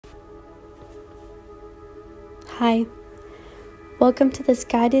Hi, welcome to this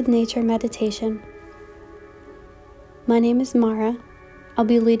guided nature meditation. My name is Mara. I'll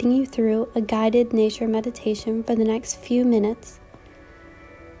be leading you through a guided nature meditation for the next few minutes.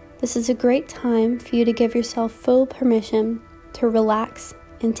 This is a great time for you to give yourself full permission to relax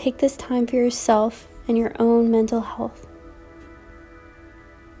and take this time for yourself and your own mental health.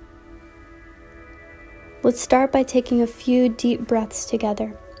 Let's start by taking a few deep breaths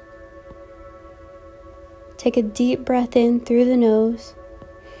together. Take a deep breath in through the nose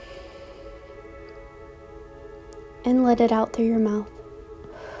and let it out through your mouth.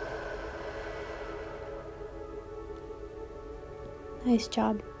 Nice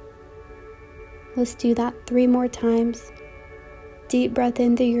job. Let's do that 3 more times. Deep breath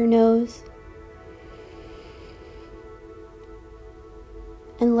in through your nose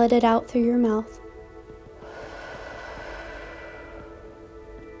and let it out through your mouth.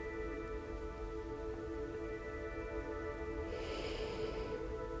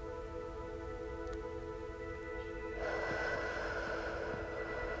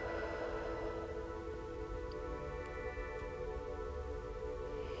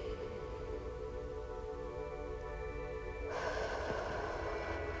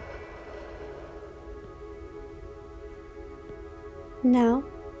 Now,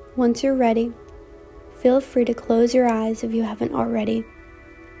 once you're ready, feel free to close your eyes if you haven't already.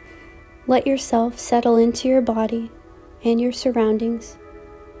 Let yourself settle into your body and your surroundings.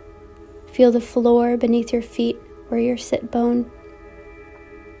 Feel the floor beneath your feet or your sit bone.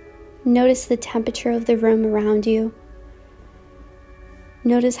 Notice the temperature of the room around you.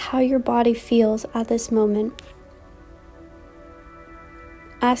 Notice how your body feels at this moment.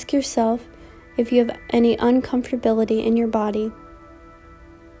 Ask yourself if you have any uncomfortability in your body.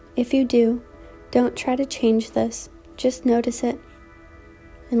 If you do, don't try to change this. Just notice it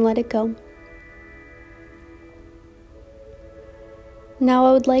and let it go. Now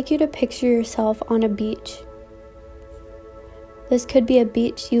I would like you to picture yourself on a beach. This could be a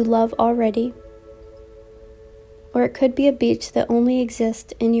beach you love already, or it could be a beach that only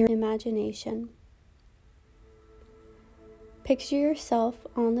exists in your imagination. Picture yourself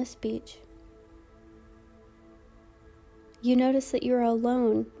on this beach. You notice that you are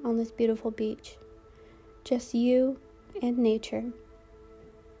alone on this beautiful beach, just you and nature.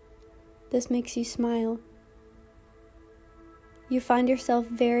 This makes you smile. You find yourself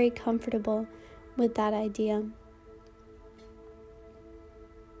very comfortable with that idea.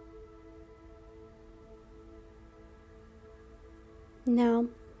 Now,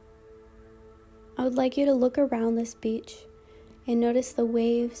 I would like you to look around this beach and notice the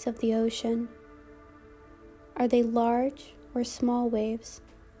waves of the ocean. Are they large or small waves?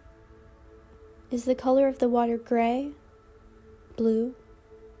 Is the color of the water gray, blue,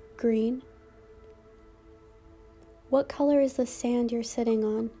 green? What color is the sand you're sitting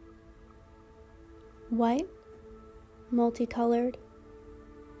on? White, multicolored,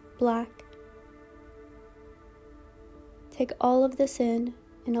 black? Take all of this in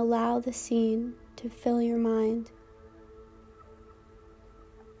and allow the scene to fill your mind.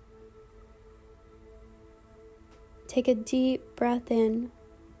 Take a deep breath in,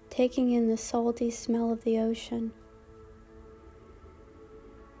 taking in the salty smell of the ocean.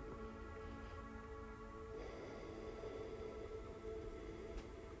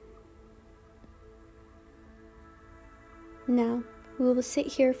 Now, we will sit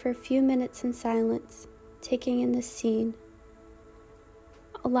here for a few minutes in silence, taking in the scene,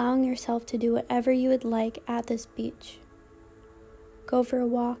 allowing yourself to do whatever you would like at this beach. Go for a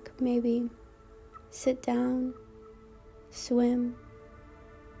walk, maybe. Sit down. Swim,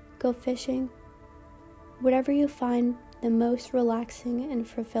 go fishing, whatever you find the most relaxing and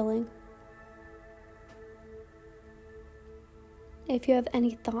fulfilling. If you have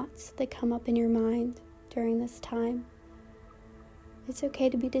any thoughts that come up in your mind during this time, it's okay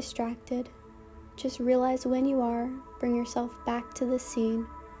to be distracted. Just realize when you are, bring yourself back to the scene,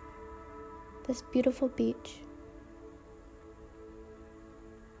 this beautiful beach.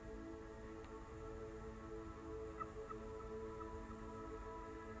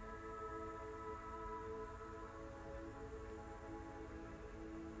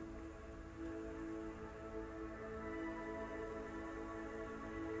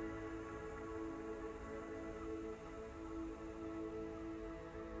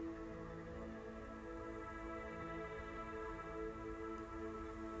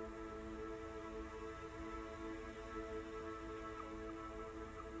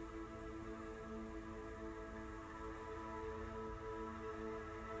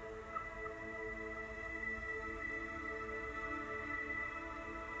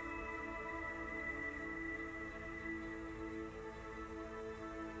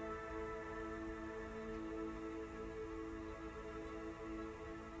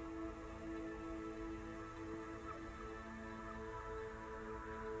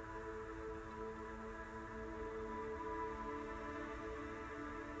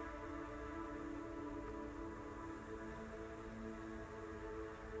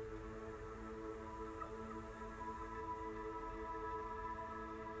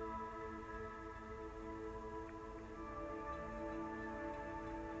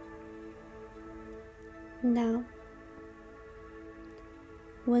 Now,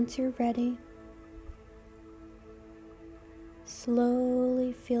 once you're ready,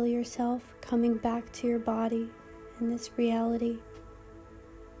 slowly feel yourself coming back to your body in this reality.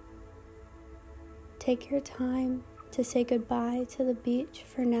 Take your time to say goodbye to the beach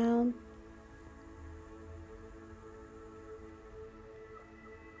for now.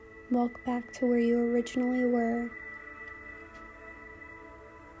 Walk back to where you originally were.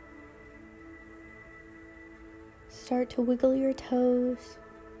 Start to wiggle your toes,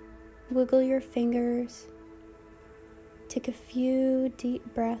 wiggle your fingers. Take a few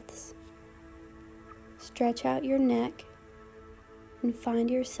deep breaths. Stretch out your neck and find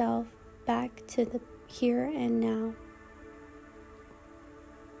yourself back to the here and now.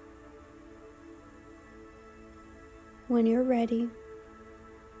 When you're ready,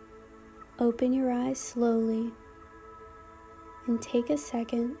 open your eyes slowly and take a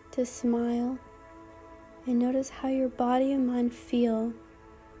second to smile and notice how your body and mind feel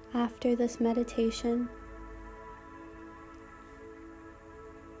after this meditation.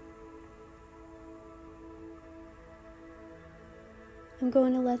 I'm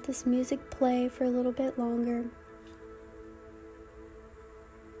going to let this music play for a little bit longer.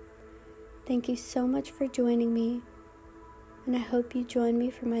 Thank you so much for joining me, and I hope you join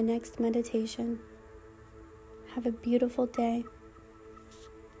me for my next meditation. Have a beautiful day.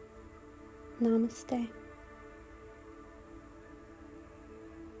 Namaste.